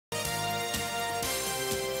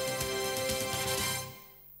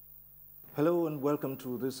Hello and welcome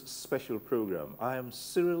to this special program. I am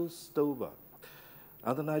Cyril Stober,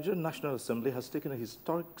 and the Nigerian National Assembly has taken a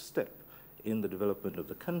historic step in the development of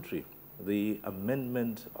the country, the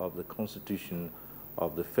amendment of the Constitution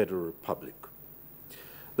of the Federal Republic.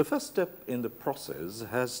 The first step in the process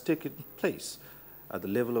has taken place at the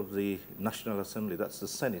level of the National Assembly, that's the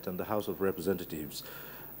Senate and the House of Representatives.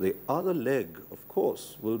 The other leg, of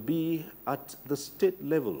course, will be at the state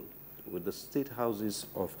level with the state houses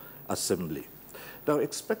of assembly. Now,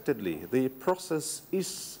 expectedly, the process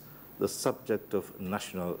is the subject of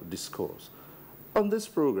national discourse. On this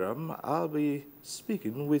program, I'll be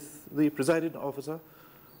speaking with the presiding officer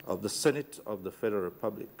of the Senate of the Federal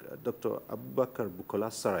Republic, Dr. Abubakar Bukola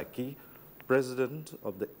Saraki, President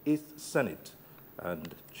of the 8th Senate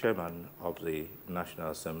and Chairman of the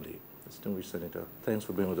National Assembly. Distinguished Senator, thanks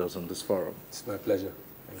for being with us on this forum. It's my pleasure.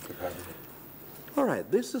 Thank you for having me. All right,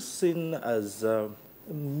 this is seen as a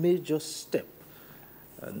major step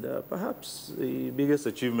and perhaps the biggest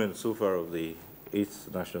achievement so far of the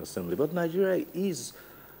 8th National Assembly. But Nigeria is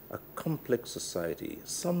a complex society,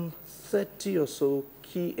 some 30 or so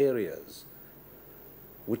key areas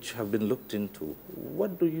which have been looked into.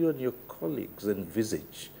 What do you and your colleagues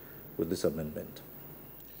envisage with this amendment?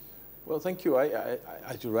 Well, thank you.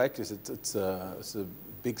 As you rightly said, it's a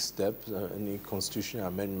big step. Any constitutional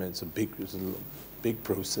amendment is a big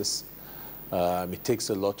process. It takes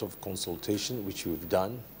a lot of consultation, which we've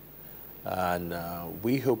done. And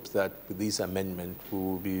we hope that with this amendment, we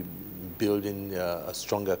will be building a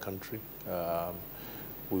stronger country.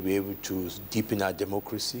 We'll be able to deepen our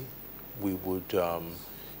democracy. We would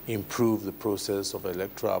improve the process of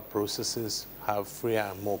electoral processes, have freer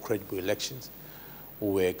and more credible elections. We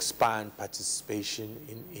will expand participation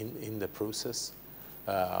in the process.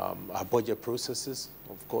 Our budget processes,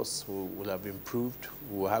 of course, will have improved.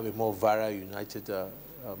 We will have a more viral, united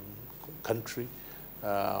country.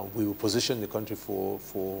 We will position the country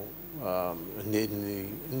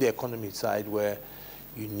in the economy side where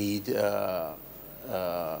you need a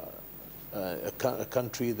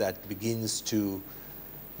country that begins to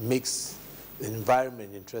make the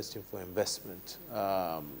environment interesting for investment.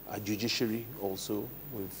 Our judiciary also,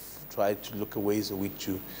 we've tried to look at ways in which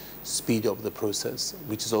to speed up the process,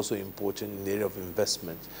 which is also important in the area of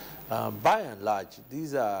investment. By and large,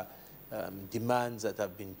 these are demands that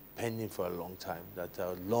have been pending for a long time, that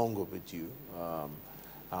are long overdue,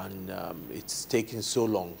 and it's taken so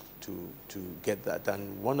long to get that.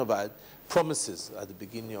 And one of our promises at the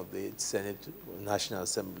beginning of the Senate National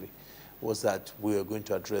Assembly was that we are going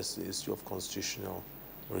to address the issue of constitutional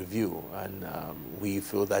review, and we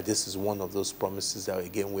feel that this is one of those promises that,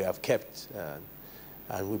 again, we have kept,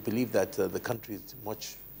 and we believe that the country is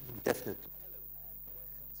much definitely.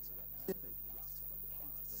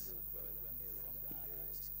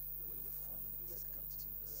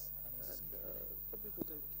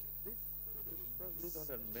 Not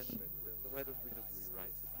an amendment. So why don't we just rewrite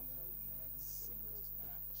it?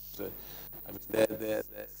 So, I mean, there are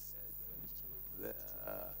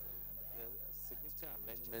significant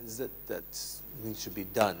amendments that need to be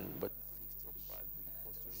done, but the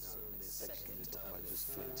constitutional section is about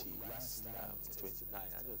just 29.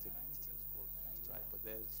 I don't think that's right, but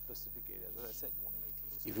there are specific areas. As I said,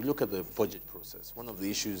 if you look at the budget process, one of the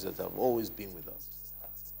issues that have always been with us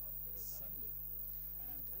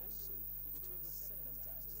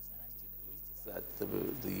that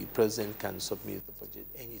the president can submit the budget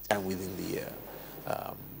anytime within the year.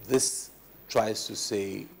 This tries to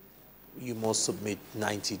say you must submit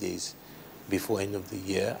 90 days before end of the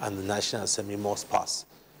year, and the National Assembly must pass.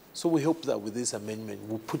 So we hope that with this amendment,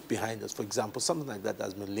 we'll put behind us, for example, something like that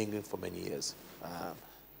has been lingering for many years.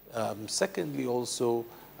 Secondly, also,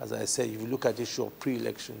 as I said, if you look at the issue of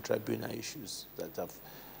pre-election tribunal issues that have,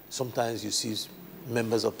 sometimes you see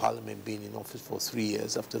members of parliament being in office for 3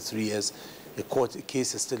 years. After 3 years, a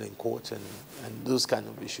case is still in court, and those kind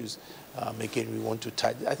of issues, again, we want to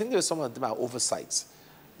tighten. I think there's some of them are oversights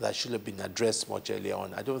that should have been addressed much earlier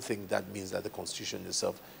on. I don't think that means that the Constitution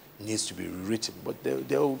itself needs to be rewritten, but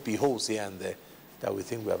there will be holes here and there that we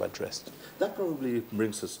think we have addressed. That probably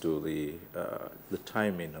brings us to the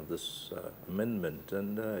timing of this amendment,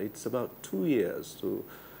 and it's about 2 years to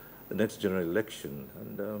the next general election,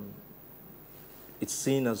 and it's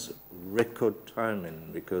seen as record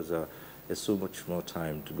timing because there's so much more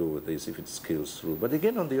time to go with this if it scales through. But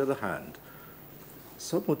again, on the other hand,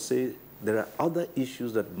 some would say there are other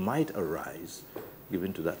issues that might arise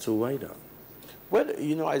given to that. So why not? Well,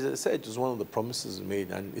 you know, as I said, it was one of the promises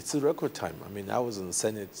made, and it's a record time. I mean, I was in the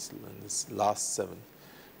Senate in this last 7,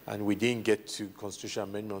 And we didn't get to constitutional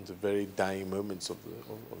amendment until very dying moments of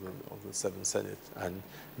the Seventh Senate. And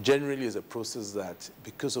generally it's a process that,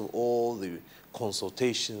 because of all the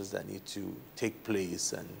consultations that need to take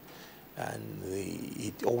place,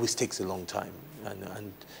 it always takes a long time.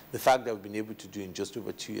 And the fact that we've been able to do in just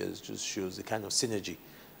over 2 years just shows the kind of synergy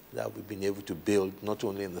that we've been able to build, not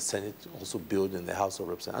only in the Senate, also build in the House of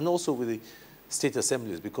Representatives, and also with the state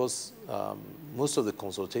assemblies, because most of the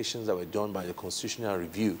consultations that were done by the Constitutional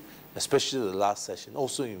Review, especially the last session,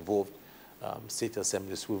 also involved state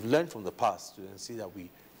assemblies. We've learned from the past and see that we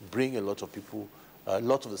bring a lot of people, a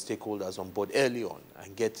lot of the stakeholders on board early on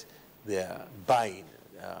and get their buy-in,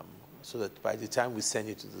 so that by the time we send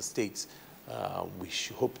it to the states, we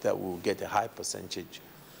hope that we'll get a high percentage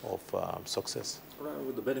of success.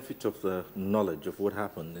 With the benefit of the knowledge of what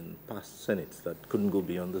happened in past Senates that couldn't go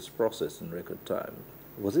beyond this process in record time,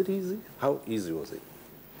 was it easy? How easy was it?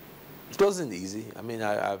 It wasn't easy. I mean,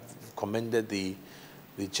 I've commended the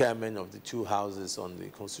chairman of the two houses on the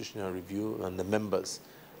Constitutional Review and the members,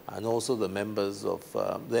 and also the members of,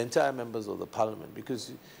 the entire members of the parliament,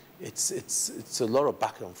 because it's a lot of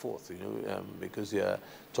back and forth, you know, because you're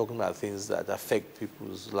talking about things that affect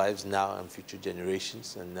people's lives now and future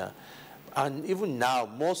generations. And even now,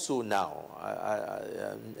 more so now,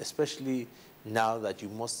 especially now that we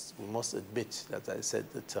must admit that I said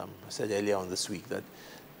earlier on this week that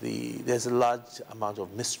there's a large amount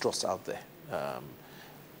of mistrust out there.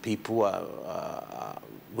 People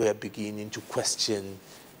we're beginning to question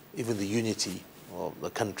even the unity of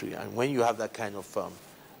the country, and when you have that kind of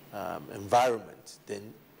environment,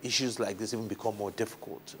 then issues like this even become more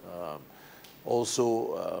difficult.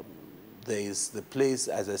 Also, there is the place,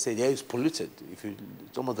 as I said, there is polluted. If you,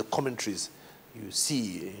 some of the commentaries you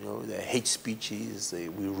see, you know, the hate speeches,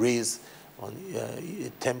 we raise on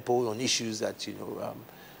tempo on issues that, you know,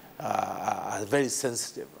 are very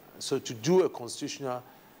sensitive. So to do a constitutional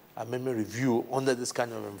amendment review under this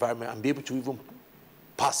kind of environment and be able to even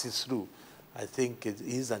pass it through, I think it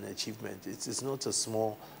is an achievement. It's not a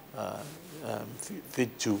small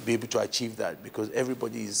feat to be able to achieve that, because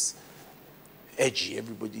everybody is edgy.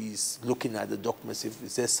 Everybody is looking at the documents.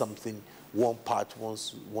 If there's something one part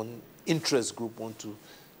wants, one interest group want to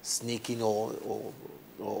sneak in or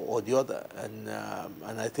the other,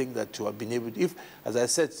 and I think that to have been able to, if, as I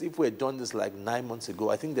said, if we had done this like 9 months ago,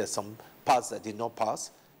 I think there's some parts that did not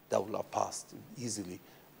pass that would have passed easily,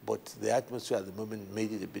 but the atmosphere at the moment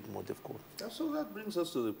made it a bit more difficult. So that brings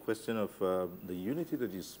us to the question of the unity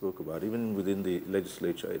that you spoke about, even within the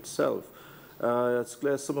legislature itself. It's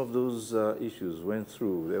clear some of those issues went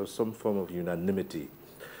through. There was some form of unanimity.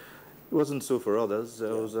 It wasn't so for others.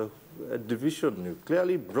 There was a division. You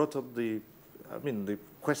clearly brought up the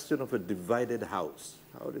question of a divided house.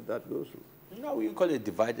 How did that go through? No, you call it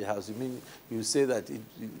divided house. You mean, you say that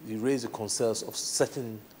you raise the concerns of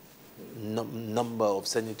certain number of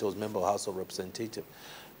senators, member of House of Representatives.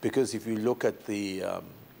 Because if you look at the,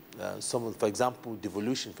 for example,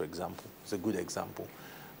 devolution, for example, is a good example.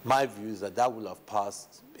 My view is that that will have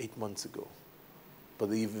passed 8 months ago. But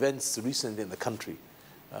the events recently in the country,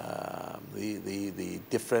 the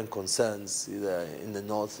different concerns either in the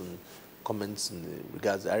north and comments in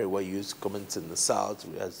regards to Arewa youth, comments in the south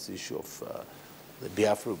regards to the issue of the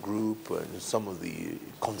Biafra group and some of the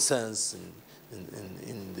concerns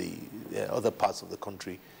in the other parts of the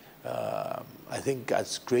country, I think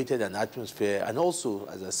has created an atmosphere, and also,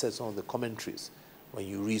 as I said, some of the commentaries, when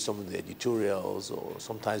you read some of the editorials or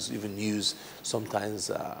sometimes even news, sometimes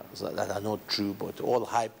that are not true, but all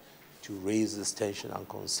hype to raise this tension and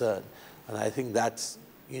concern. And I think that,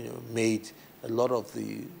 you know, made a lot of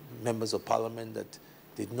the members of parliament that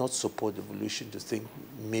did not support devolution to think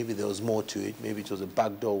maybe there was more to it, maybe it was a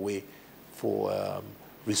backdoor way for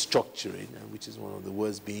restructuring, which is one of the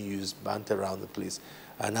words being used, banter around the place.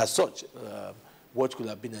 And as such, what could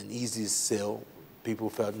have been an easy sale, people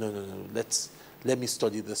felt, no, let me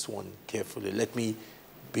study this one carefully. Let me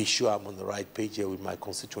be sure I'm on the right page here with my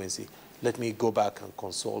constituency. Let me go back and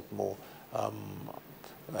consult more.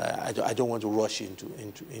 I don't want to rush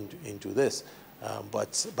into this,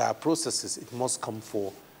 but by our processes, it must come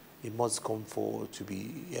for to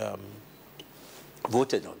be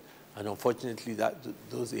voted on. And unfortunately,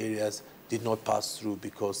 those areas did not pass through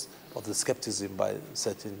because of the skepticism by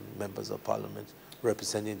certain members of parliament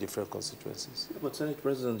representing different constituencies. But Senate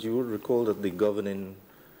President, you would recall that the governing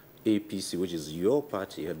APC, which is your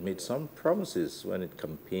party, had made some promises when it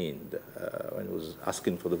campaigned, when it was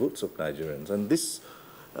asking for the votes of Nigerians. And this,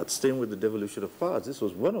 staying with the devolution of powers, this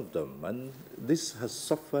was one of them. And this has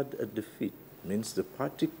suffered a defeat. It means the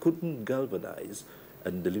party couldn't galvanize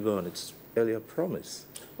and deliver on its earlier promise?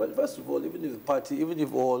 Well, first of all, even if the party, even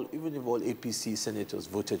if all APC senators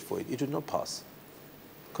voted for it, it would not pass,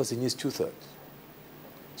 because it needs 2/3.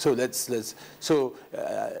 So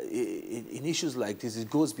in issues like this, it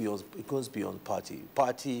goes beyond party.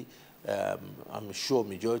 I'm sure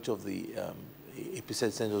majority of the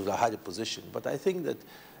APC senators will have a position, but I think that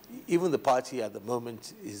even the party at the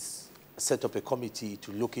moment is set up a committee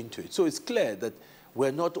to look into it. So it's clear that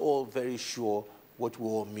we're not all very sure what we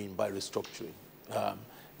all mean by restructuring.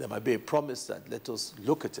 There might be a promise that let us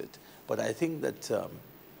look at it, but I think that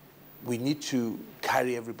we need to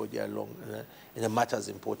carry everybody along in a matter as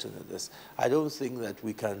important as this. I don't think that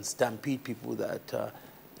we can stampede people that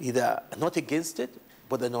either are not against it,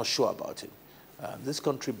 but they're not sure about it. This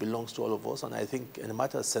country belongs to all of us, and I think in a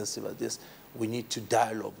matter as sensitive as this, we need to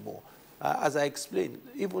dialogue more. As I explained,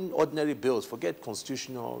 even ordinary bills, forget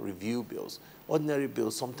constitutional review bills, ordinary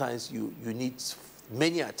bills, sometimes you need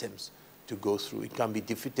many attempts to go through. It can be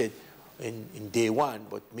defeated in day one,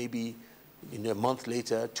 but maybe in a month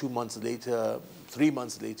later, 2 months later, 3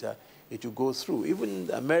 months later, it will go through. Even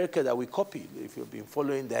America that we copied, if you've been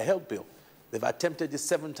following their health bill, they've attempted this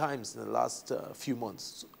 7 times in the last few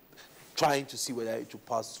months, trying to see whether it will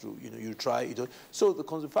pass through. You know, you try, you don't. So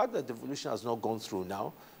the fact that devolution has not gone through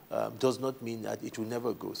now does not mean that it will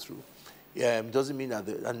never go through. Doesn't mean that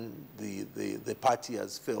the party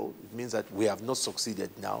has failed. It means that we have not succeeded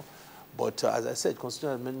now. But as I said,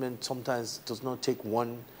 constitutional amendment sometimes does not take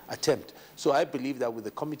one attempt. So I believe that with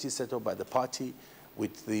the committee set up by the party,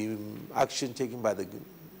 with the action taken by the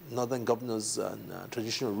northern governors and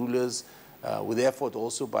traditional rulers, with the effort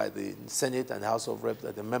also by the Senate and House of Reps,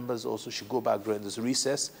 that the members also should go back during this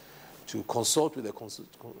recess to consult with the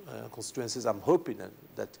constituencies. I'm hoping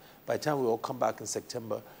that by the time we all come back in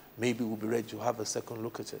September, maybe we'll be ready to have a second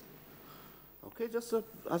look at it. Okay, just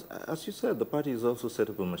as you said, the party has also set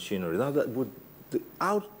up a machinery. Now, would the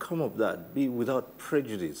outcome of that be without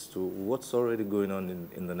prejudice to what's already going on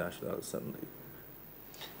in the National Assembly?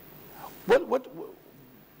 Well,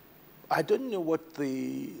 I don't know what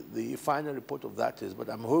the final report of that is, but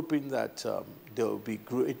I'm hoping that there will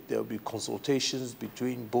be consultations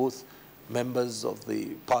between both members of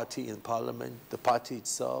the party in Parliament, the party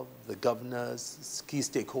itself, the governors, key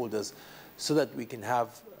stakeholders, so that we can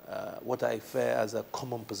have what I fear as a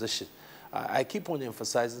common position. I keep on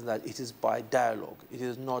emphasizing that it is by dialogue. It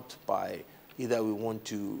is not by either we want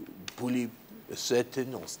to bully a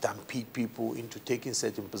certain or stampede people into taking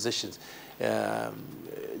certain positions.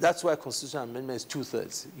 That's why constitutional amendment is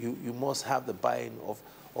 2/3. You must have the buy-in of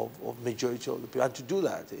majority of the people. And to do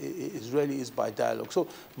that, it really is by dialogue. So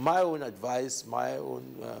my own advice,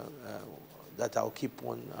 that I'll keep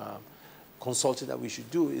on consulting that we should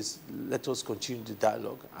do is let us continue the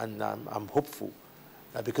dialogue. And I'm hopeful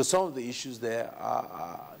because some of the issues there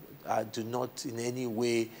do not in any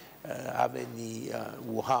way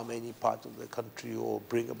will harm any part of the country or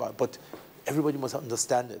bring about, but everybody must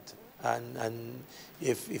understand it. And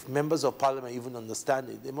if members of Parliament even understand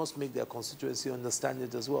it, they must make their constituency understand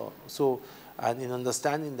it as well. So, and in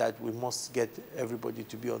understanding that, we must get everybody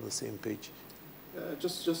to be on the same page.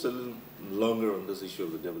 Just a little longer on this issue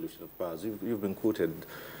of the devolution of powers. You've been quoted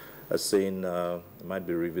as saying it might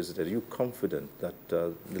be revisited. Are you confident that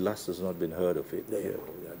the last has not been heard of it? Yeah,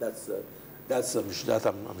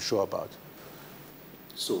 I'm sure about.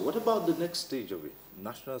 So what about the next stage of it?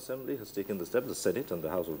 National Assembly has taken the step, the Senate and the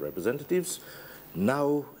House of Representatives.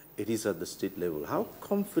 Now it is at the state level. How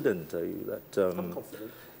confident are you that I'm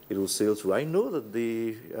confident it will sail through? I know that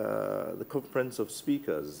the Conference of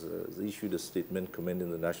Speakers has issued a statement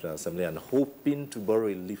commending the National Assembly and hoping to borrow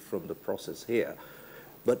a leaf from the process here.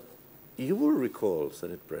 But you will recall,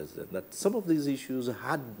 Senate President, that some of these issues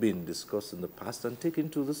had been discussed in the past and taken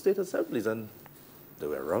to the state assemblies, and they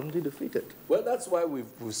were wrongly defeated. Well, that's why we've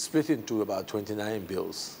split into about 29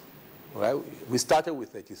 bills. Right? We started with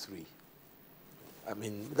 33. I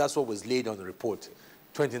mean, that's what was laid on the report.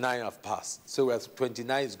 29 have passed. So as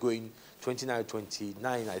 29 is going, 29 or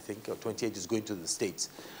 29, I think, or 28 is going to the states.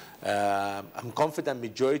 I'm confident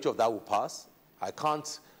majority of that will pass. I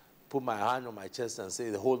can't put my hand on my chest and say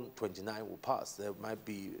the whole 29 will pass. There might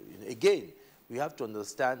be, again, we have to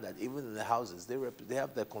understand that even in the houses, they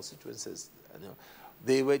have their constituencies. You know,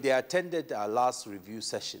 they attended our last review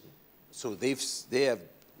session, so they have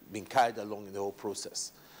been carried along in the whole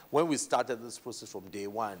process. When we started this process from day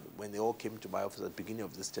one, when they all came to my office at the beginning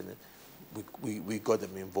of this tenure, we got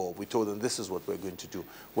them involved. We told them this is what we're going to do.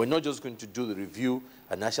 We're not just going to do the review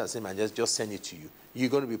at National Assembly and just send it to you. You're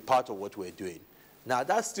going to be part of what we're doing. Now,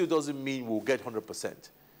 that still doesn't mean we'll get 100%.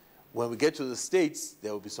 when we get to the states,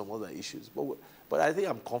 there will be some other issues. But I think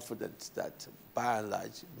I'm confident that, by and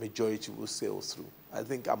large, majority will sail through.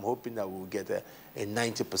 I'm hoping that we'll get a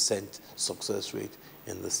 90% success rate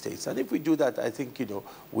in the states. And if we do that, I think,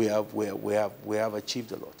 we have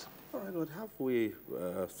achieved a lot. All right, but halfway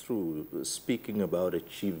through speaking about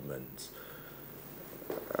achievements,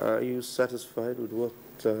 are you satisfied with what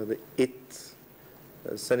the 8th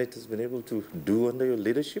Senate has been able to do under your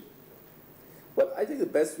leadership? Well, I think the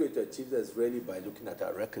best way to achieve that is really by looking at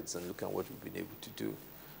our records and looking at what we've been able to do.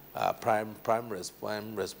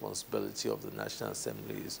 Prime responsibility of the National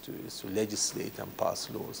Assembly is to legislate and pass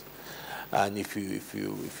laws. And if you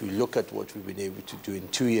look at what we've been able to do in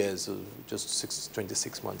 2 years, just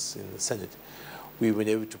 26 months in the Senate, we've been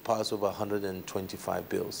able to pass over 125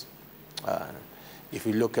 bills. If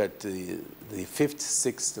you look at the 5th,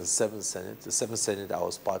 6th, and 7th Senate, the 7th Senate, I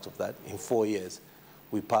was part of that. In 4 years,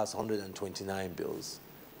 we passed 129 bills.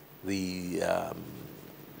 The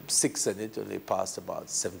 6th Senate only passed about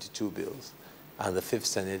 72 bills, and the 5th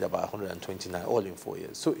Senate about 129, all in 4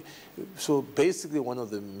 years. So basically, one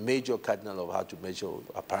of the major cardinal of how to measure,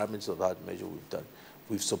 parameters of how to measure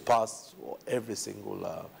we've surpassed every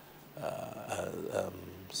single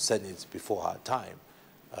Senate before our time.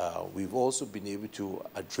 We've also been able to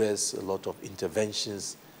address a lot of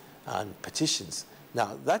interventions and petitions.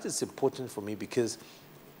 Now, that is important for me because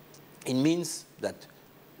it means that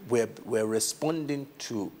we're responding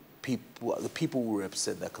to the people who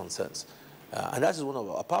represent their concerns. And that is one of,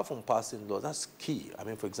 apart from passing laws, that's key. I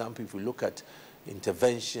mean, for example, if we look at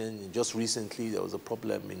intervention, just recently there was a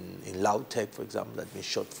problem in Lautech, for example, that had been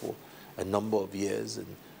shut for a number of years,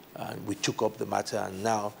 and we took up the matter, and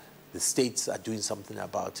now the states are doing something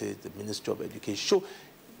about it, the Ministry of Education. So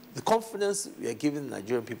the confidence we are giving the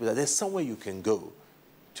Nigerian people that there's somewhere you can go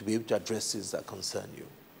to be able to address things that concern you.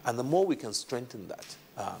 And the more we can strengthen that,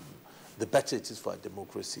 the better it is for our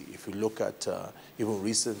democracy. If you look at, even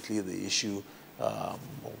recently, the issue of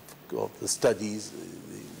the studies,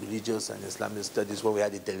 the religious and Islamic studies, where we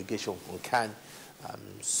had a delegation from Cannes,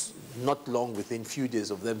 not long within a few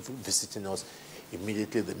days of them visiting us,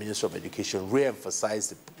 immediately the Minister of Education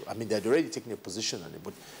re-emphasized, I mean, they had already taken a position on it,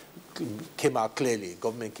 but came out clearly,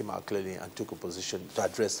 government came out clearly and took a position to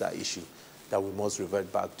address that issue, that we must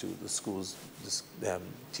revert back to the schools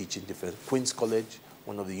teaching different. Queen's College,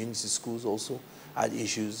 one of the unity schools also, had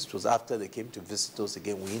issues. It was after they came to visit us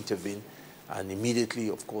again, we intervened, and immediately,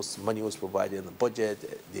 of course, money was provided in the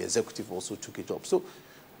budget. The executive also took it up. So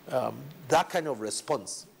that kind of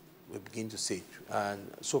response, we begin to see it.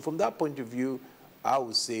 And so from that point of view, I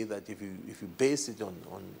would say that if you base it on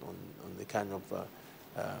the kind of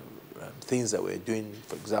things that we're doing,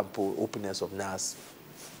 for example, openness of NAS,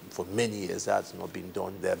 for many years that's not been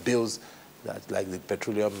done. There are bills that, like the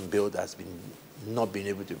petroleum bill, that's been not been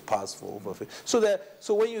able to pass for over.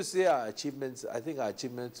 So when you say our achievements, I think our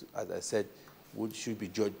achievements, as I said, should be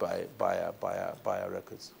judged by our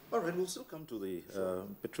records. All right, we'll still come to the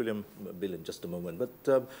petroleum bill in just a moment,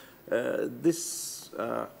 but this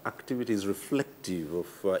activity is reflective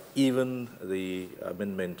of even the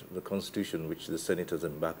amendment of the Constitution which the Senate has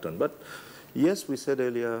embarked on. But yes, we said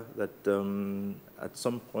earlier that at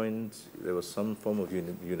some point there was some form of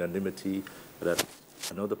unanimity, but at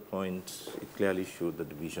another point it clearly showed the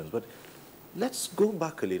divisions. But let's go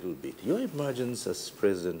back a little bit. Your emergence as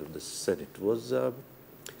President of the Senate was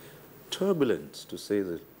turbulent, to say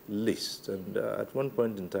the least, and at one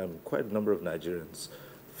point in time quite a number of Nigerians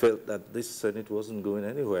felt that this Senate wasn't going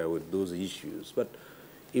anywhere with those issues. But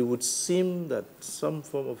it would seem that some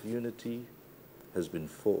form of unity has been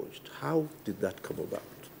forged. How did that come about?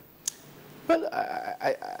 Well,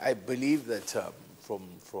 I believe that from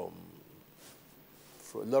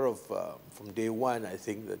a lot of from day one, I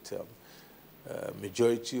think that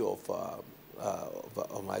majority of our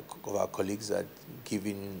colleagues had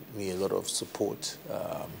given me a lot of support.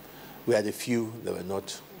 We had a few that were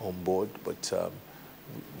not on board, but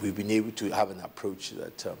we've been able to have an approach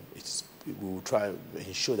that we will try to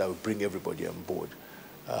ensure that we bring everybody on board.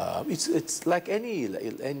 It's like any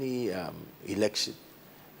election.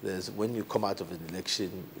 When you come out of an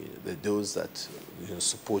election, there are those that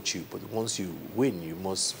support you, but once you win, you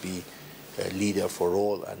must be a leader for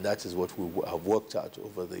all, and that is what we have worked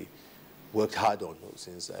hard on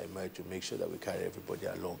since I emerged, to make sure that we carry everybody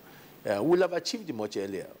along. We'll have achieved it much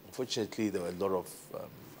earlier. Unfortunately, there were a lot of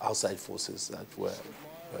outside forces that were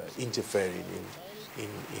interfering in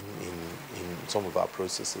some of our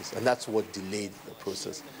processes, and that's what delayed the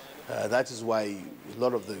process. That is why a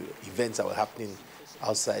lot of the events that were happening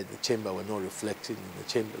outside the chamber were not reflected in the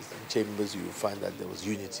chambers. In chambers, you find that there was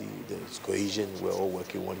unity, there was cohesion, we're all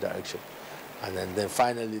working in one direction. And then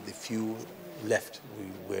finally, the few left,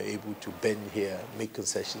 we were able to bend here, make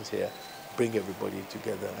concessions here, bring everybody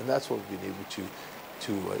together, and that's what we've been able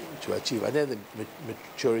to achieve. And then the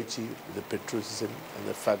maturity, the patriotism, and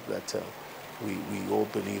the fact that we all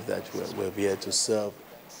believe that we're here to serve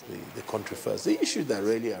the country first. The issue that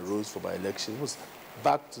really arose from our election was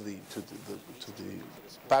back to the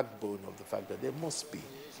backbone of the fact that there must be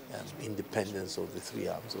independence of the three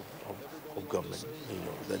arms of government. You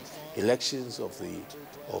know, that elections of the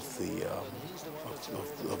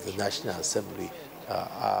National Assembly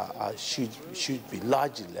should be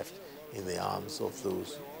largely left in the hands of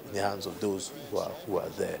those who are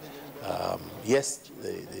there. Yes,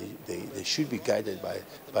 they should be guided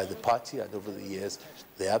by the party, and over the years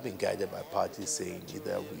they have been guided by parties saying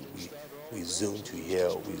either we zone to here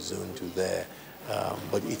or we zone to there,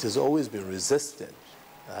 but it has always been resisted.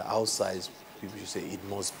 Outside, people should say it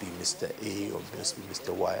must be Mr. A or it must be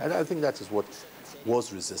Mr. Y, and I think that is what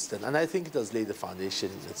was resistant, and I think it has laid the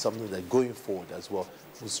foundation. It's something that going forward as well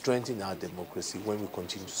will strengthen our democracy when we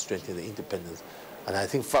continue to strengthen the independence. And I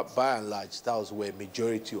think by and large, that was where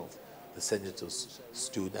majority of the senators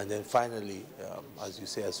stood. And then finally, as you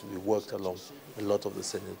say, as we worked along, a lot of the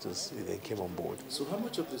senators then came on board. So how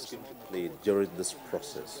much of this came to play during this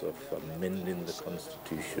process of amending the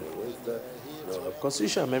Constitution? The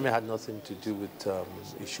Constitution amendment had nothing to do with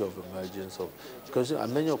issue of emergence. Because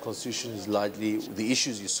amendment of Constitution is largely, the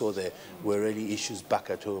issues you saw there were really issues back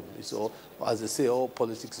at home. It's all, as I say, all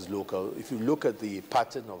politics is local. If you look at the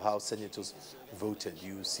pattern of how senators voted,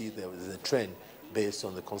 you see there was a trend based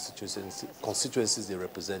on the constituencies they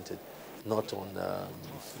represented, not on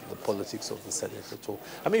the politics of the Senate at all.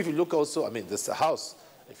 I mean, if you look also, I mean, there's the House.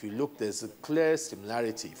 If you look, there's a clear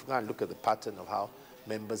similarity. If you go and look at the pattern of how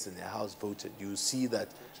members in the House voted, you see that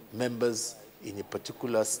members in a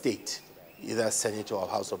particular state, either Senate or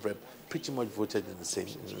House of Rep, pretty much voted in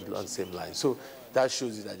on the same line. So that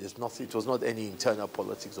shows you that there's nothing, it was not any internal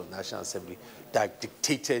politics of National Assembly that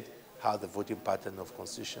dictated how the voting pattern of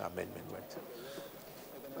Constitutional Amendment went.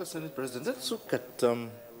 Senate President, let's look at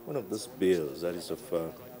one of those bills that is of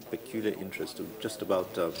peculiar interest to just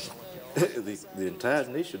about the entire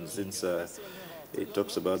nation, since it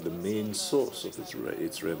talks about the main source of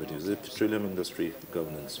its revenues, the Petroleum Industry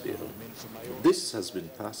Governance Bill. This has been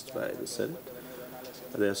passed by the Senate.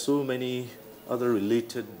 There are so many other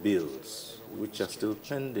related bills which are still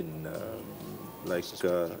pending, like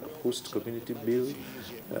post-community bill,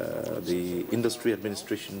 the Industry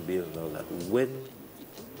Administration Bill, and all that. When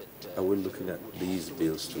are we looking at these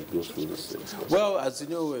bills to go through this? Well, as you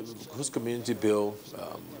know, host community bill,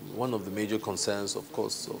 one of the major concerns, of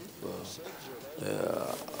course, of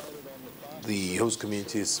the host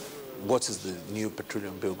communities, what is the new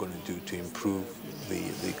petroleum bill going to do to improve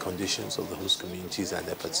the conditions of the host communities and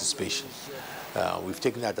their participation? We've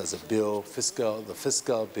taken that as a bill, the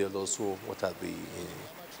fiscal bill also, what are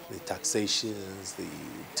the taxations, the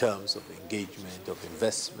terms of engagement, of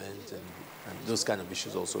investment, and those kind of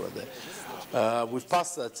issues also are there. We've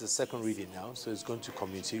passed that to second reading now, so it's going to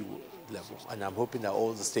community level, and I'm hoping that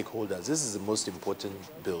all the stakeholders, this is the most important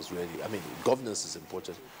bills really. I mean, governance is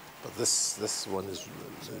important, but this one is,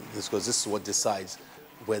 because this is what decides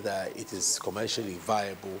whether it is commercially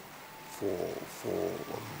viable for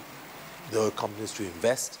the oil companies to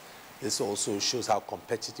invest. This also shows how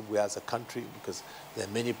competitive we are as a country, because there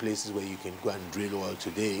are many places where you can go and drill oil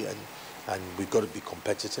today, and we've got to be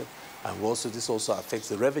competitive. And also, this also affects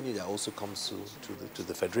the revenue that also comes to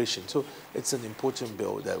the Federation. So it's an important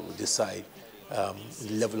bill that will decide the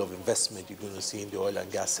level of investment you're going to see in the oil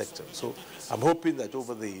and gas sector. So I'm hoping that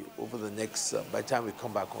over the next, by the time we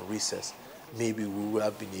come back on recess, maybe we will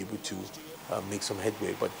have been able to make some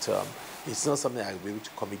headway. But it's not something I'll be able to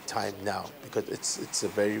commit time now, because it's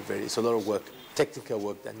a lot of work, technical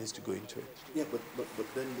work that needs to go into it. Yeah,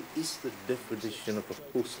 but then is the definition of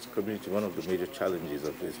a host community one of the major challenges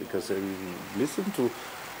of this? Because if you listen to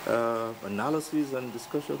analyses and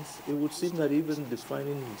discussions, it would seem that even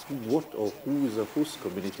defining what or who is a host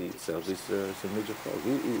community itself is a major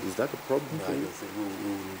problem. Is that a problem for you?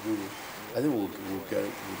 I think we'll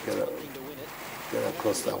get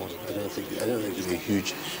across that one. I don't think it'll be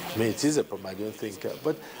huge. I mean, it is a problem. I don't think,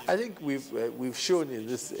 but I think we've shown in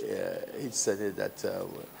this Senate that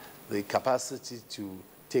the capacity to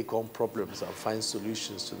take on problems and find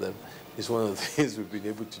solutions to them is one of the things we've been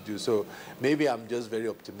able to do. So maybe I'm just very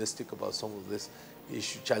optimistic about some of these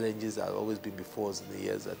challenges that have always been before us in the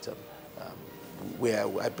years, that where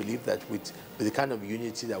I believe that with the kind of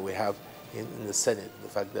unity that we have in the Senate, the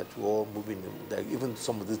fact that we're all moving, that even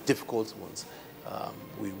some of the difficult ones,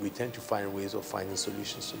 we tend to find ways of finding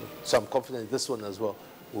solutions to them. So I'm confident this one as well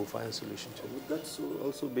we'll find a solution to it. Would that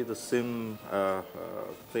also be the same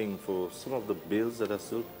thing for some of the bills that are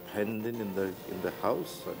still pending in the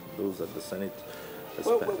House, those that the Senate has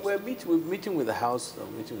Well, passed? we're meeting with the House,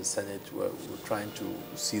 meeting with the Senate. We're trying to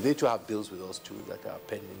see. They too have bills with us too that are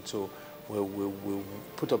pending. So we'll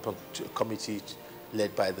put up a committee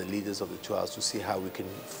led by the leaders of the two houses to see how we can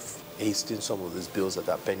hasten some of these bills that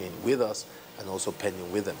are pending with us and also pending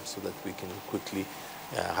with them, so that we can quickly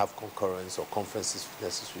have concurrence or conferences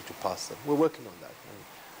necessary to pass them. We're working on that,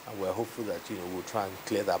 and we're hopeful that we'll try and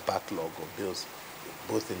clear that backlog of bills,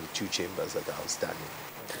 both in the two chambers that are outstanding.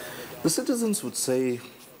 The citizens would say,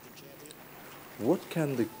 what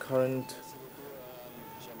can the current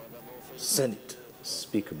Senate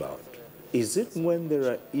speak about? Is it when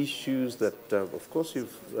there are issues that, of course,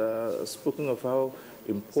 you've spoken of how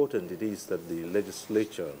important it is that the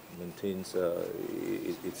legislature maintains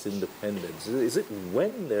its independence. Is it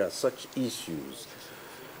when there are such issues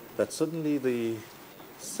that suddenly the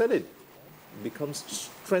Senate becomes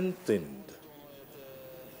strengthened?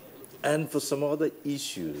 And for some other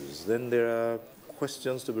issues, then there are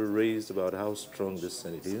questions to be raised about how strong the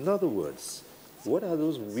Senate is. In other words, what are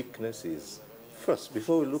those weaknesses? First,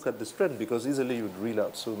 before we look at the strength, because easily you'd reel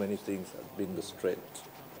out so many things that being the strength.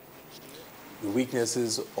 The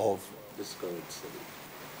weaknesses of this current Senate.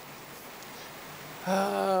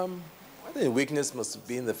 I think the weakness must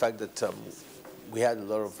be in the fact that we had a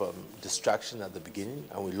lot of distraction at the beginning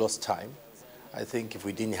and we lost time. I think if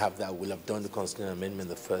we didn't have that, we'll have done the constitutional amendment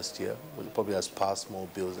the first year. We'll probably have passed more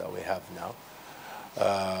bills that we have now.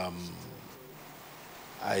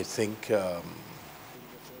 I think,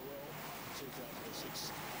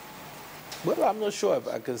 well, I'm not sure if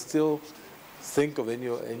I can still think of any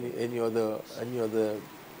other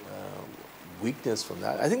weakness from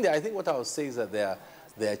that. I think what I would say is that there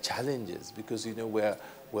are challenges, because we're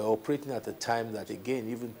operating at a time that, again,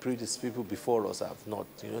 even previous people before us have not.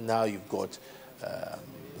 Now you've got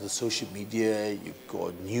the social media, you've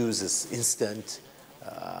got news is instant.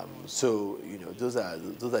 So those are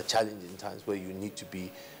challenging times where you need to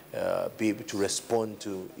be able to respond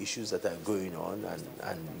to issues that are going on,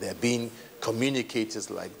 and they're being communicators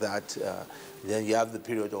like that. Then you have the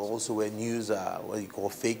period also where news are what you call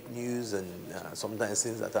fake news, and sometimes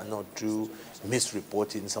things that are not true,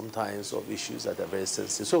 misreporting sometimes of issues that are very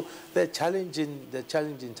sensitive. So they're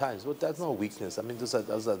challenging times, but that's not weakness. I mean, those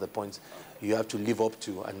are the points you have to live up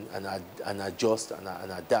to and adjust and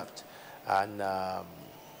adapt. And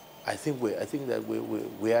I think that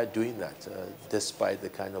we are doing that despite the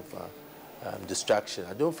kind of distraction.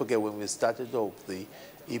 And don't forget, when we started off, the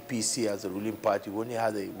APC as a ruling party, we only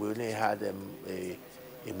had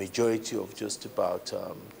a majority of just about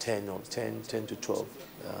 10 to 12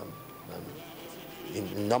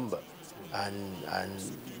 in number, and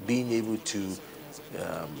being able to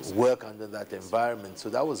work under that environment. So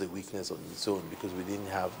that was a weakness on its own, because we didn't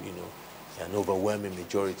have an overwhelming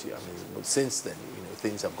majority. I mean, but since then,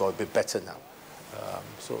 things have got a bit better now.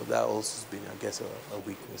 So that also has been, I guess, a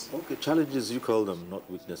weakness. Okay, challenges, you call them, not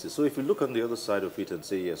weaknesses. So if you look on the other side of it and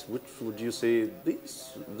say, yes, which would you say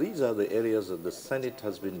these are the areas that the Senate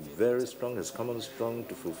has been very strong, has come on strong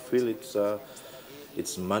to fulfill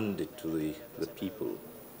its mandate to the people?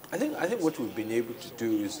 I think what we've been able to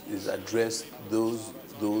do is address those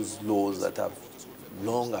laws that have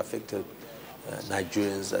long affected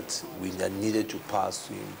Nigerians, that we needed to pass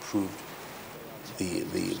to improve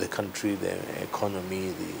the country, the economy,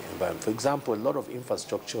 the environment. For example, a lot of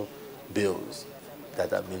infrastructure bills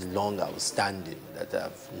that have been long outstanding, that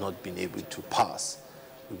have not been able to pass,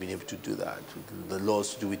 we've been able to do that. The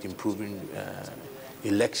laws to do with improving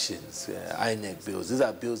elections, INEC bills. These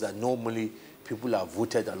are bills that normally people have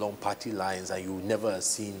voted along party lines and you never have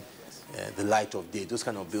seen the light of day. Those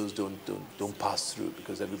kind of bills don't pass through,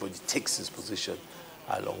 because everybody takes his position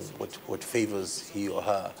along what favors he or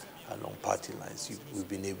her along party lines. We've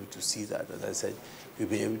been able to see that. As I said, we've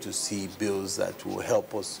been able to see bills that will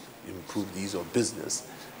help us improve the ease of business.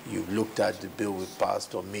 You've looked at the bill we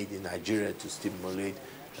passed on Made in Nigeria to stimulate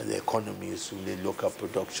the economy, stimulate local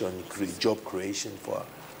production, create job creation for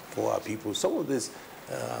our people. Some of these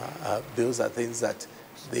bills are things that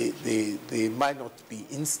they might not be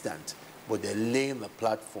instant, but they're laying the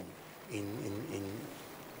platform in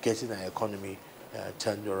getting our economy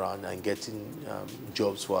turned around and getting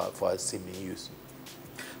jobs for our seeming youth.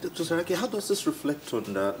 Dr. Saraki, how does this reflect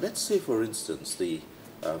on, let's say, for instance, the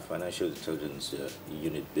Financial Intelligence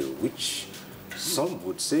Unit Bill, which some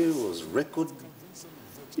would say was record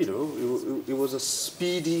you know, it was a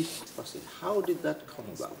speedy process. How did that come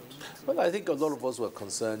about? Well, I think a lot of us were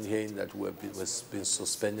concerned hearing that we've been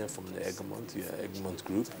suspended from the Egmont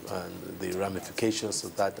group, and the ramifications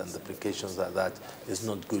of that and the implications of that is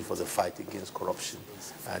not good for the fight against corruption.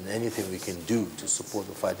 And anything we can do to support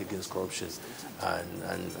the fight against corruption,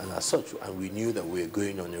 and as such, and we knew that we were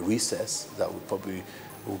going on a recess that would probably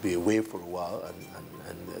will be away for a while,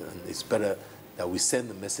 and it's better that we send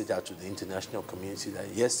the message out to the international community that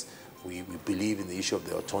yes, we believe in the issue of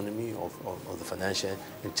the autonomy of the Financial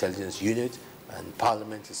Intelligence Unit, and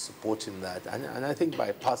Parliament is supporting that. And I think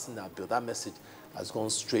by passing that bill, that message has gone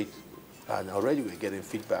straight, and already we're getting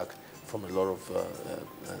feedback from a lot of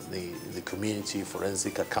the community,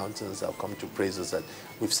 forensic accountants have come to praise us that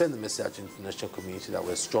we've sent the message out to the international community that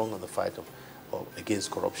we're strong on the fight against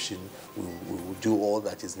corruption. We will do all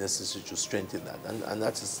that is necessary to strengthen that, and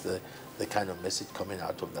that is the kind of message coming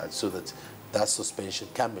out of that, so that that suspension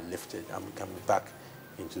can be lifted and we can be back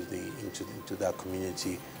into that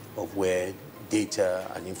community of where data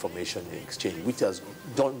and information is exchanged, which has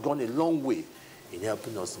gone a long way in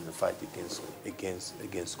helping us in the fight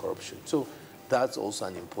against corruption. So that's also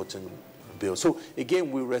an important bill. So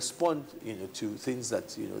again, we respond, to things that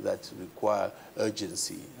that require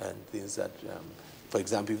urgency, and things that, for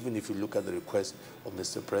example, even if you look at the request of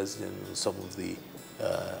Mr. President, some of the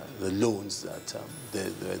loans that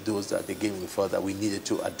those that again we felt that we needed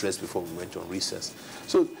to address before we went on recess.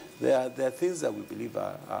 So there are things that we believe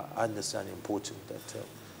are understand important, that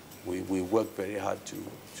we work very hard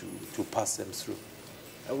to pass them through.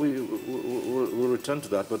 We'll return to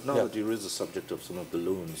that, but now that you raise the subject of some of the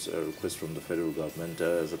loans requests from the federal government,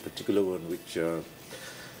 there's a particular one which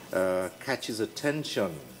catches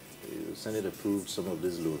attention. The Senate approved some of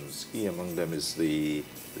these loans. Key among them is the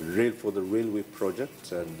railway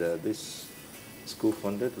project, and this is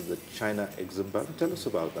co-funded with the China Exim Bank. Tell us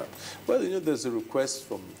about that. Well, there's a request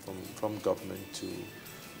from government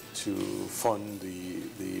to fund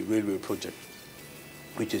the railway project,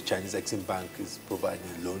 which the Chinese Exim Bank is providing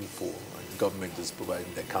a loan for, and government is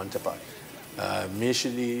providing their counterpart.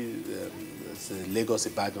 Initially, it's the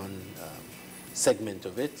Lagos-Ibadan segment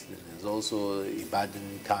of it. Then there's also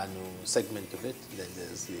Ibadan-Kano segment of it. Then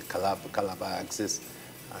there's the Calabar axis,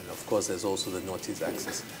 and of course there's also the Northeast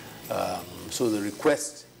axis. So the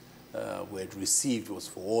request we had received was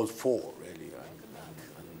for all four, really,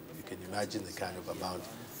 and you can imagine the kind of amount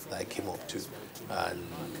that I came up to. And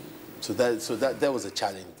so that was a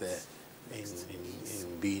challenge there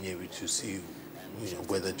in being able to see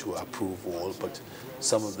whether to approve all, but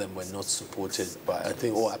some of them were not supported by, I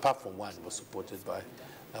think, apart from one was supported by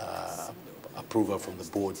approval from the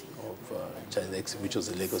board of China Exim, which was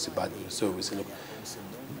the Lagos-Ibadan. So we said, look,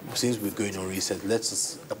 since we're going on reset, let's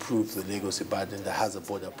just approve the Lagos-Ibadan that has a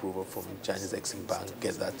board approval from Chinese Exim Bank,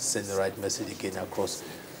 get that, send the right message again across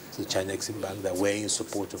to the China Exim Bank that we're in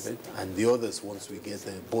support of it. And the others, once we get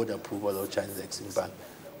the board approval of Chinese Exim Bank,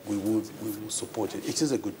 we will support it. It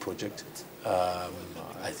is a good project.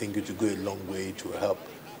 I think it will go a long way to help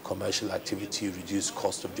commercial activity, reduce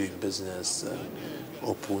cost of doing business,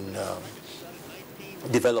 open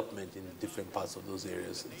development in different parts of those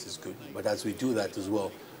areas. It is good. But as we do that as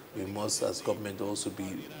well, we must, as government, also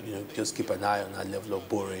be, just keep an eye on our level of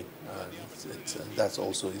borrowing. That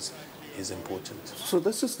also is important. So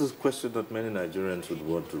this is the question that many Nigerians would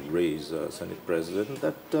want to raise, Senate President,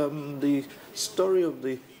 that the story of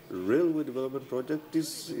the railway development project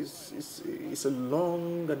is a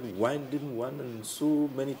long and winding one, and so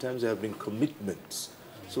many times there have been commitments.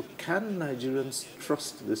 So can Nigerians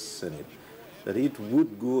trust this Senate that it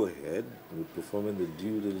would go ahead with performing the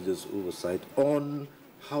due diligence oversight on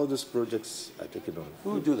how these projects are taken on?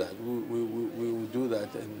 We will do that. We will do that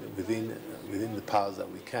within the powers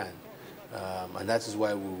that we can. And that is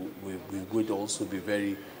why we would also be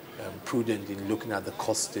very prudent in looking at the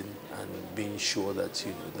costing and being sure that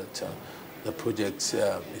the project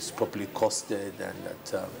is properly costed and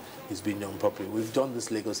that it's being done properly. We've done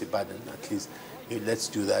this Lagos-Ibadan, at least. Let's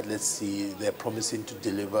do that. Let's see. They're promising to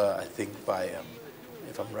deliver, I think, by,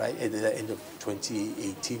 if I'm right, at the end of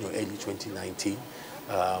 2018 or early 2019.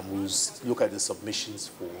 We'll look at the submissions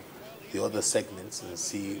for the other segments and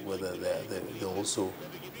see whether they're also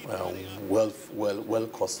well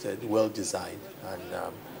costed, well designed, and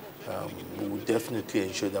we will definitely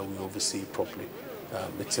ensure that we oversee it properly.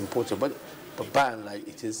 It's important, but by and large,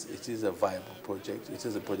 it is a viable project. It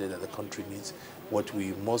is a project that the country needs. What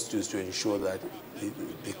we must do is to ensure that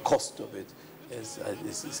the cost of it is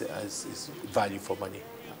value for money,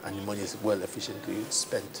 and the money is well efficiently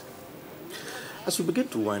spent. As we begin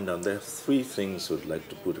to wind down, there are three things we'd like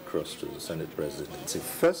to put across to the Senate Presidency.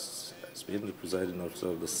 First, has been the presiding officer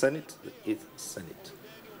of the Senate, the 8th Senate.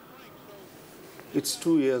 It's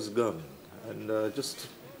 2 years gone, and just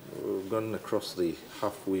gone across the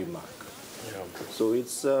halfway mark. Yeah. So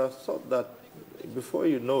it's thought that before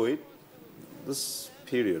you know it, this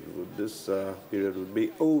period would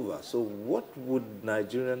be over. So what would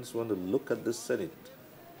Nigerians want to look at this Senate?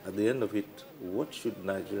 At the end of it, what should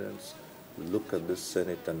Nigerians look at this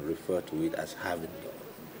Senate and refer to it as having done?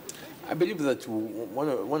 I believe that one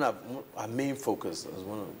of our main focus, as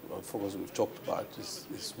one of the focus we've talked about, is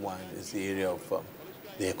the area of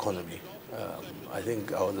the economy. I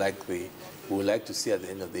think we would like to see at the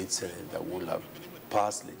end of the 8th Senate that we'll have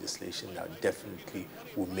passed legislation that definitely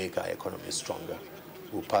will make our economy stronger.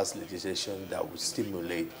 We'll pass legislation that will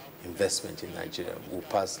stimulate investment in Nigeria. We'll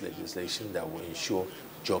pass legislation that will ensure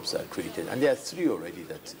jobs are created. And there are 3 already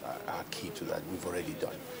that are key to that we've already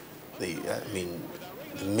done. The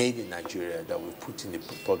made in Nigeria that we've put in the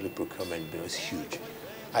public procurement bill is huge.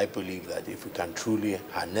 I believe that if we can truly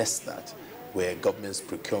harness that, where government's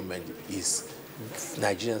procurement is,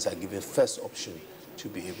 Nigerians are given first option to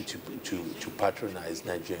be able to patronize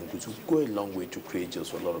Nigerian goods, will go a long way to create jobs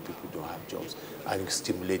for a lot of people who don't have jobs and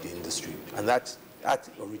stimulate the industry. And that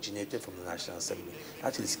originated from the National Assembly.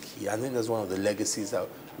 That is key. I think that's one of the legacies that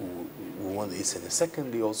we want the 8th Senate.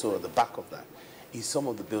 Secondly, also at the back of that, is some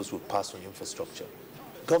of the bills we passed on infrastructure.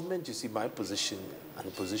 Government, you see, my position and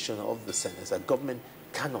the position of the Senate is that government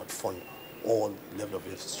cannot fund all level of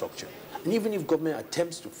infrastructure. And even if government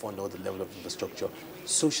attempts to fund all the level of infrastructure,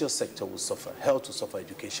 social sector will suffer, health will suffer,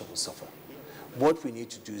 education will suffer. What we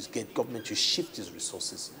need to do is get government to shift its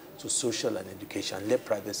resources to social and education and let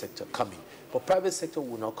private sector come in. But private sector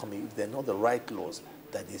will not come in if there are not the right laws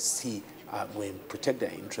that they see will protect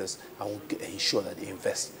their interests and will ensure that they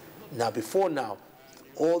invest. Now, before now,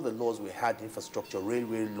 all the laws we had, infrastructure,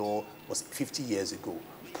 railway law was 50 years ago,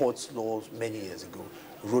 ports laws many years ago,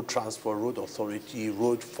 road transport, road authority,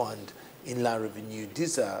 road fund, inland revenue.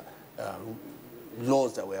 These are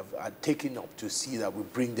laws that we have taken up to see that we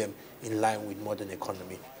bring them in line with modern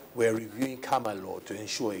economy. We're reviewing CAMA law to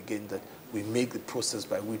ensure again that we make the process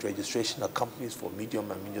by which registration of companies for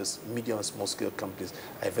medium and small scale companies,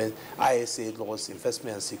 ISA laws,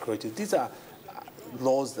 investment and security. These are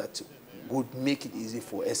laws that would make it easy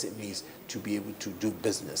for SMEs to be able to do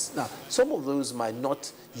business. Now, some of those might not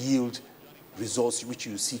yield results which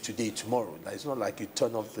you see today, tomorrow. Now, it's not like you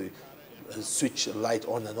turn off the switch light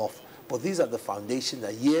on and off. But these are the foundation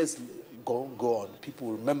that years go on.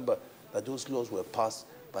 People remember that those laws were passed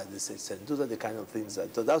by the Senate. Those are the kind of things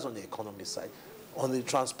that's on the economy side. On the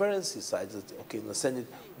transparency side, okay, in the Senate,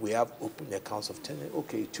 we have opened accounts of tenant.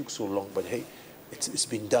 Okay, it took so long, but hey, it's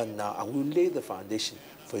been done now, and we'll lay the foundation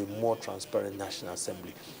for a more transparent National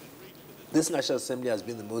Assembly. This National Assembly has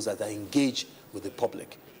been the most that are engaged with the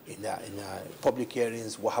public in our public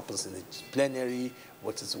hearings, what happens in the plenary,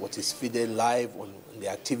 what is feeded live on the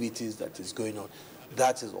activities that is going on.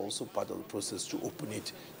 That is also part of the process to open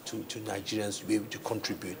it to Nigerians to be able to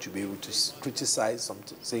contribute, to be able to criticize,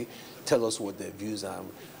 something, tell us what their views are,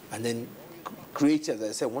 and then create, as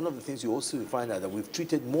I said, one of the things you also find out that we've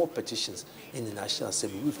treated more petitions in the National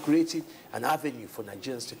Assembly. We've created an avenue for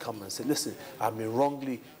Nigerians to come and say, listen, I've been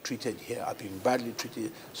wrongly treated here, I've been badly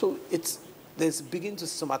treated. So there's beginning to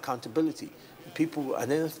some accountability. People, and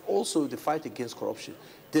then also the fight against corruption.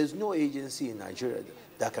 There's no agency in Nigeria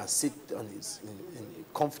that can sit on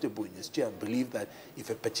comfortable in its chair and believe that if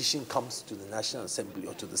a petition comes to the National Assembly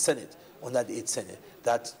or to the Senate, under the 8th Senate,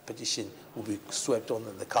 that petition will be swept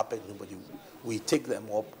under the carpet. We take them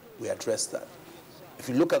up, we address that. If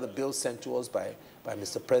you look at the bills sent to us by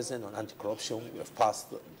Mr. President on anti-corruption, we have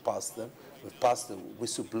passed them. We've passed the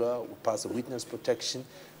whistleblower, we've passed the witness protection,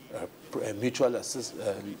 mutual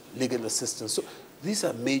legal assistance. So these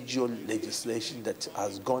are major legislation that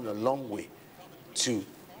has gone a long way to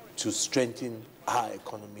strengthen our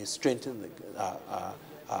economy, strengthen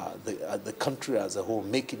the country as a whole,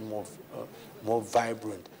 make it more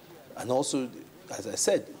vibrant. And also, as I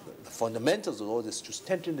said, the fundamentals of all this to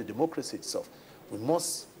strengthen the democracy itself. We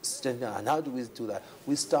must strengthen, and how do we do that?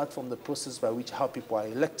 We start from the process by which how people are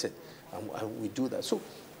elected, and we do that. So,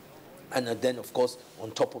 and then, of course,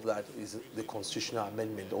 on top of that is the constitutional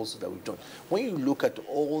amendment also that we've done. When you look at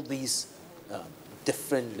all these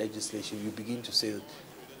different legislation, you begin to say that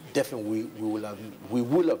definitely we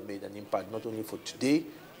will have made an impact, not only for today,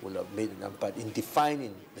 we'll have made an impact in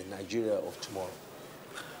defining the Nigeria of tomorrow.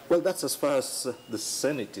 Well, that's as far as the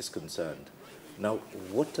Senate is concerned. Now,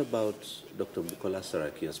 what about Dr. Bukola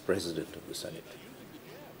Saraki as President of the Senate?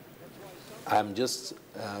 I'm just,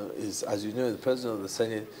 as you know, the President of the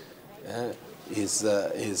Senate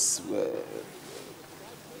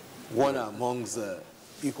one amongst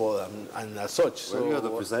equal and as such. Well, so you're the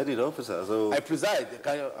presiding officer, so... I preside.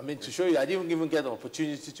 I mean, to show you, I didn't even get an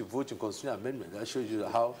opportunity to vote in constitutional amendment. That shows you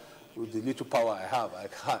how, with the little power I have, I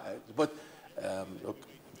can't. But look,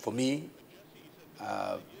 for me,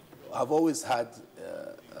 I've always had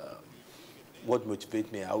what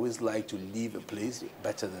motivates me. I always like to leave a place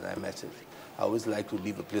better than I met it. I always like to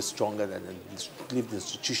leave a place stronger than leave the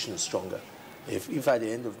institution stronger. If at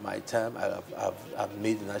the end of my term I've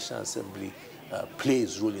made the National Assembly play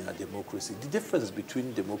its role in a democracy, the difference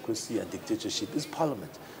between democracy and dictatorship is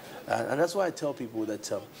parliament. And that's why I tell people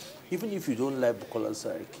that even if you don't like Bukola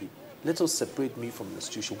Saraki, let us separate me from the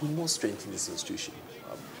institution. We must strengthen this institution.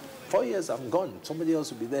 4 years, I'm gone. Somebody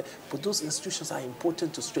else will be there. But those institutions are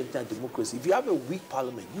important to strengthen democracy. If you have a weak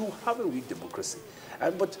parliament, you have a weak democracy.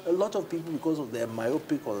 But a lot of people, because of their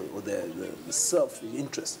myopic or their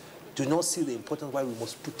self-interest, do not see the importance why we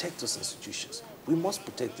must protect those institutions. We must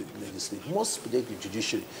protect the legislature, we must protect the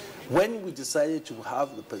judiciary. When we decided to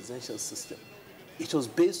have the presidential system, it was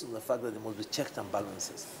based on the fact that there must be checks and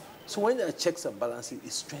balances. So when there are checks and balances,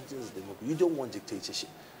 it strengthens the democracy. You don't want dictatorship.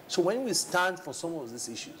 So when we stand for some of these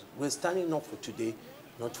issues, we're standing not for today,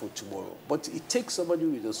 not for tomorrow. But it takes somebody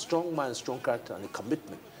with a strong mind, strong character, and a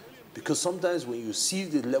commitment. Because sometimes when you see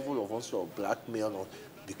the level of also of blackmail, or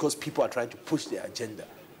because people are trying to push their agenda,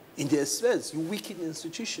 in their spheres, you weaken the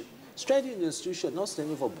institution. Strengthening the institution, not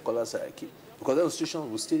standing for Bukola Saraki, because that institution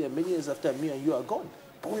will stay there many years after me and you are gone.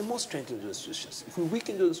 But we must strengthen the institutions. If we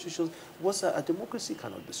weaken the institutions, a democracy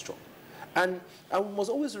cannot be strong. And we must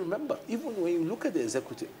always remember, even when you look at the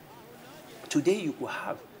executive, today you could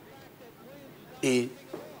have a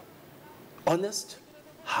honest,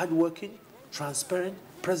 hardworking, transparent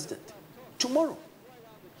president. Tomorrow,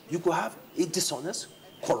 you could have a dishonest,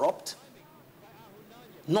 corrupt,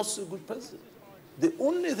 not so good president. The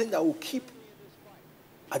only thing that will keep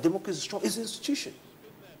a democracy strong is the institution.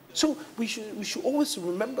 So we should always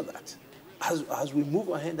remember that as we move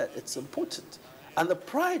ahead, that it's important. And the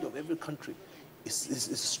pride of every country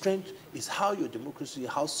is strength, is how your democracy,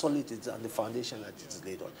 how solid it is, and the foundation that it is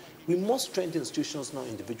laid on. We must strengthen institutions, not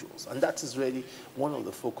individuals. And that is really one of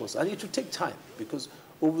the focus. And it will take time, because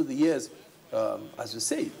over the years, as we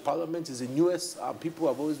say, Parliament is the newest, people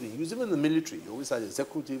have always been used. Even in the military, you always have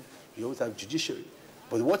executive, you always have judiciary.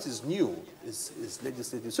 But what is new is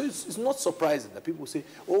legislative. So it's not surprising that people say,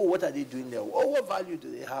 oh, what are they doing there? Oh, what value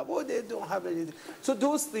do they have? Oh, they don't have anything. So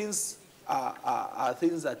those things are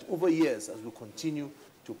things that over years, as we continue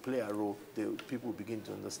to play a role, people begin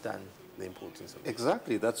to understand the importance of it.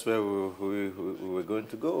 Exactly. That's where we're going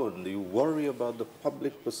to go. And you worry about the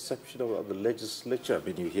public perception of the legislature. I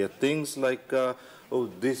mean, you hear things like, oh,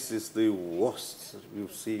 this is the worst. You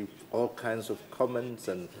see all kinds of comments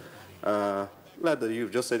and... glad that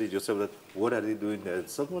you've just said it yourself, that what are they doing there?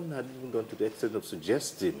 Someone had even gone to the extent of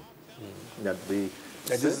suggesting that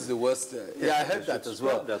this is the worst. Yeah, I heard that as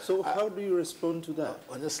well. So how do you respond to that?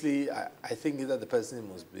 Honestly, I think that the president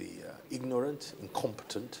must be ignorant,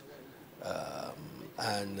 incompetent,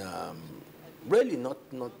 and really not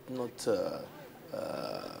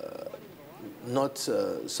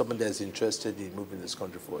someone that's interested in moving this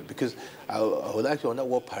country forward. Because I would like to know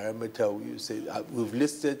what parameter you say. We've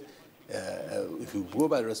listed. If you go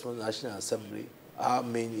by the response of the National Assembly, our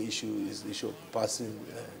main issue is the issue of passing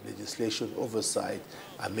legislation, oversight,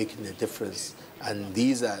 and making a difference. And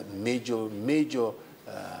these are major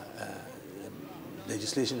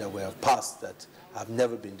legislation that we have passed that have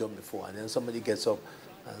never been done before. And then somebody gets up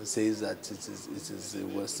and says that it is the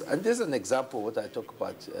worst. And there's an example of what I talk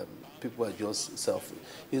about. People are just selfish.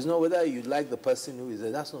 It's not whether you like the person who is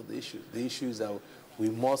there. That's not the issue. The issue is that we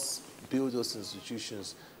must build those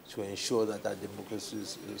institutions to ensure that our democracy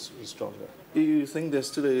is stronger. Do you think there's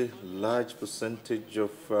still a large percentage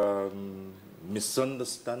of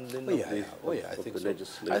misunderstanding of the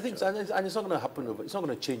legislature? I think so, and it's not going to happen it's not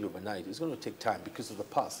going to change overnight. It's going to take time because of the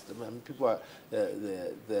past. I mean, people are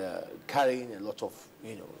they're carrying a lot of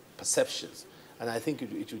perceptions, and I think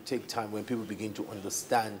it will take time when people begin to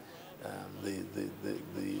understand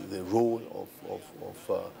the role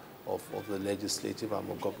of the legislative arm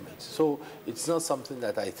of government. So it's not something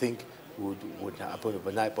that I think would happen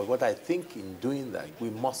overnight. But what I think in doing that,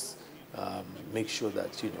 we must make sure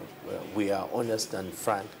that we are honest and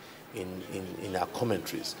frank in our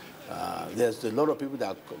commentaries. There's a lot of people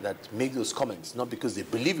that make those comments not because they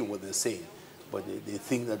believe in what they're saying, but they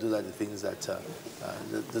think that those are the things that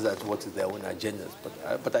those are what is their own agendas.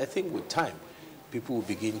 But I think with time, people will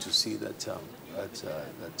begin to see that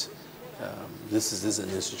this is an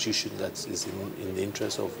institution that is in the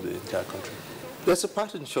interest of the entire country. There's a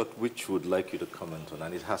part in short which would like you to comment on,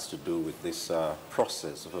 and it has to do with this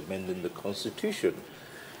process of amending the Constitution.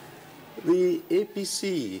 The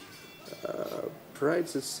APC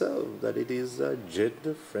prides itself that it is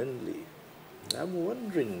gender-friendly. I'm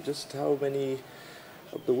wondering just how many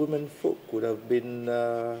of the women folk would have been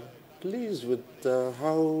pleased with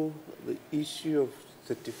how the issue of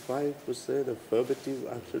 35% affirmative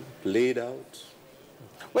action played out.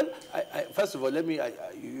 Well, first of all, let me,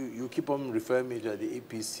 you keep on referring me to the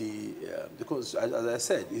APC, because as I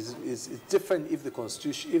said, it's different if the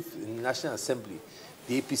Constitution, if in the National Assembly,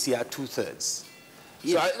 the APC are 2/3.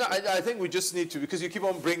 Yes. So I think we just need to, because you keep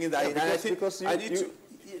on bringing that in. Because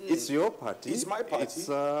it's your party. It's my party. It's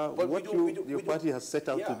what your party has set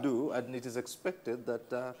out to do, and it is expected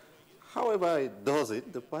that however it does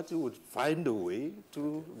it, the party would find a way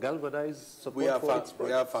to galvanize support for its projects.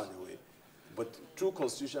 We have found a way. But through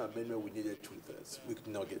constitutional amendment, we needed 2/3. We could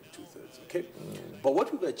not get 2/3, okay? But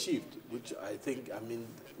what we've achieved, which I think, I mean,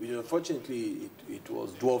 unfortunately, it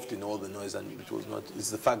was dwarfed in all the noise, and it was not,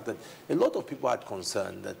 is the fact that a lot of people had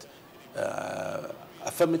concern that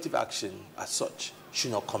affirmative action as such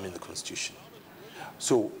should not come in the Constitution.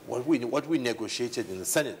 So what we negotiated in the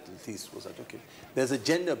Senate, at least, was that, okay, there's a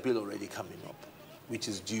gender bill already coming up, which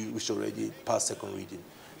is due, which already passed second reading.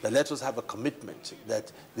 That let us have a commitment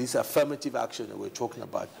that this affirmative action that we're talking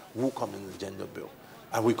about will come in the gender bill.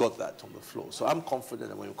 And we got that on the floor. So I'm confident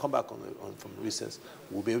that when we come back from recess,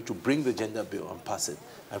 we'll be able to bring the gender bill and pass it.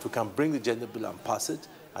 And if we can bring the gender bill and pass it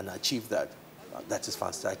and achieve that, that is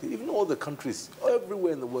fantastic. Even all the countries,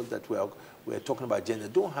 everywhere in the world that we're talking about gender,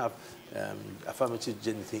 don't have affirmative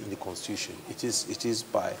gender thing in the Constitution. It is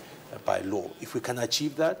by law. If we can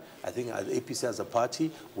achieve that, I think as APC as a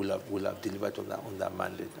party will have delivered on that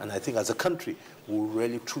mandate. And I think as a country, we'll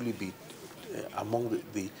really truly be among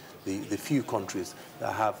the few countries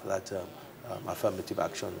that have that affirmative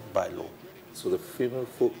action by law. So the female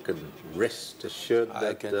folk can rest assured that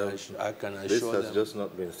I can assure this has them. Just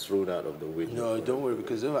not been thrown out of the window. No, don't worry,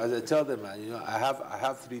 because as I tell them, I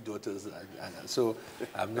have 3 daughters, and so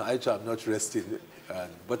I'm not resting.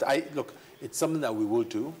 But look, it's something that we will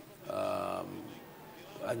do.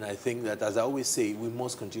 And I think that, as I always say, we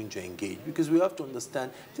must continue to engage, because we have to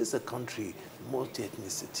understand this is a country,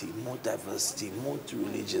 multi-ethnicity, more diversity,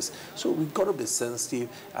 multi-religious. So we've got to be sensitive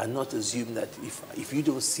and not assume that if you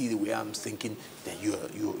don't see the way I'm thinking, then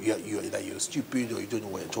you're stupid or you don't know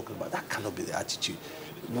what you're talking about. That cannot be the attitude.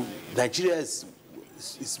 Nigeria is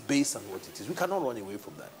based on what it is. We cannot run away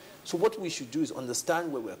from that. So what we should do is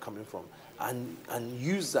understand where we're coming from and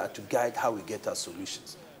use that to guide how we get our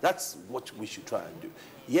solutions. That's what we should try and do.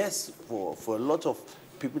 Yes, for a lot of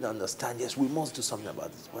people to understand, yes, we must do something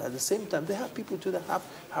about this. But at the same time, they have people too that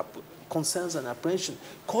have concerns and apprehension.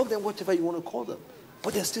 Call them whatever you want to call them.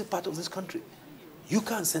 But they're still part of this country. You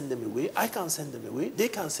can't send them away. I can't send them away. They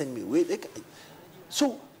can't send me away.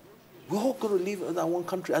 So we're all going to live in that one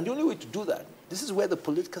country. And the only way to do that, this is where the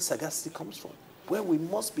political sagacity comes from, where we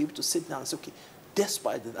must be able to sit down and say, okay,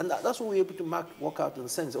 despite it. And that's what we're able to work out in the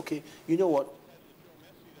sense, okay, you know what?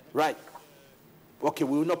 Right. Okay,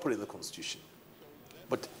 we will not put it in the Constitution.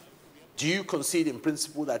 But do you concede in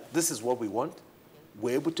principle that this is what we want?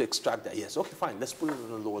 We're able to extract that. Yes. Okay, fine. Let's put it in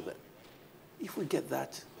the law then. If we get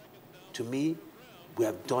that, to me, we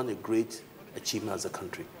have done a great achievement as a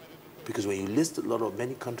country. Because when you list a lot of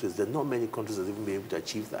many countries, there are not many countries that have even been able to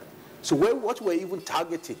achieve that. So what we're even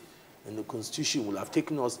targeting in the Constitution will have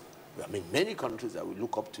taken us, I mean, many countries that we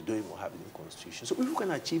look up to don't even have it in the Constitution. So if we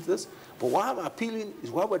can achieve this, but what I'm appealing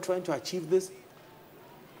is while we're trying to achieve this,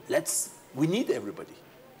 we need everybody.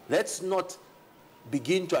 Let's not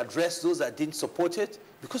begin to address those that didn't support it,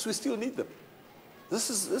 because we still need them. This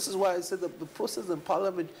is why I said that the process in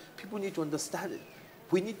Parliament, people need to understand it.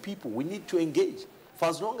 We need people. We need to engage. For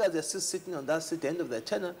as long as they're still sitting on that seat at the end of their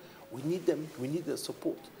tenure, we need them. We need their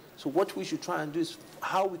support. So what we should try and do is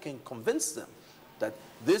how we can convince them that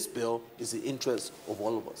this bill is the interest of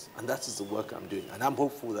all of us. And that is the work I'm doing. And I'm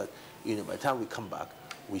hopeful that, by the time we come back,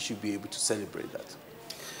 we should be able to celebrate that.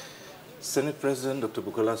 Senate President Dr.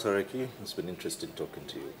 Bukola Saraki, it's been interesting talking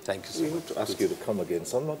to you. Thank you so much. We hope to ask you to come again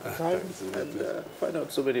some other time and find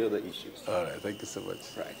out so many other issues. All right, thank you so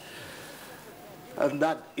much. Right. And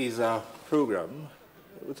that is our program.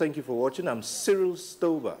 Thank you for watching. I'm Cyril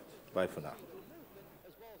Stober. Bye for now.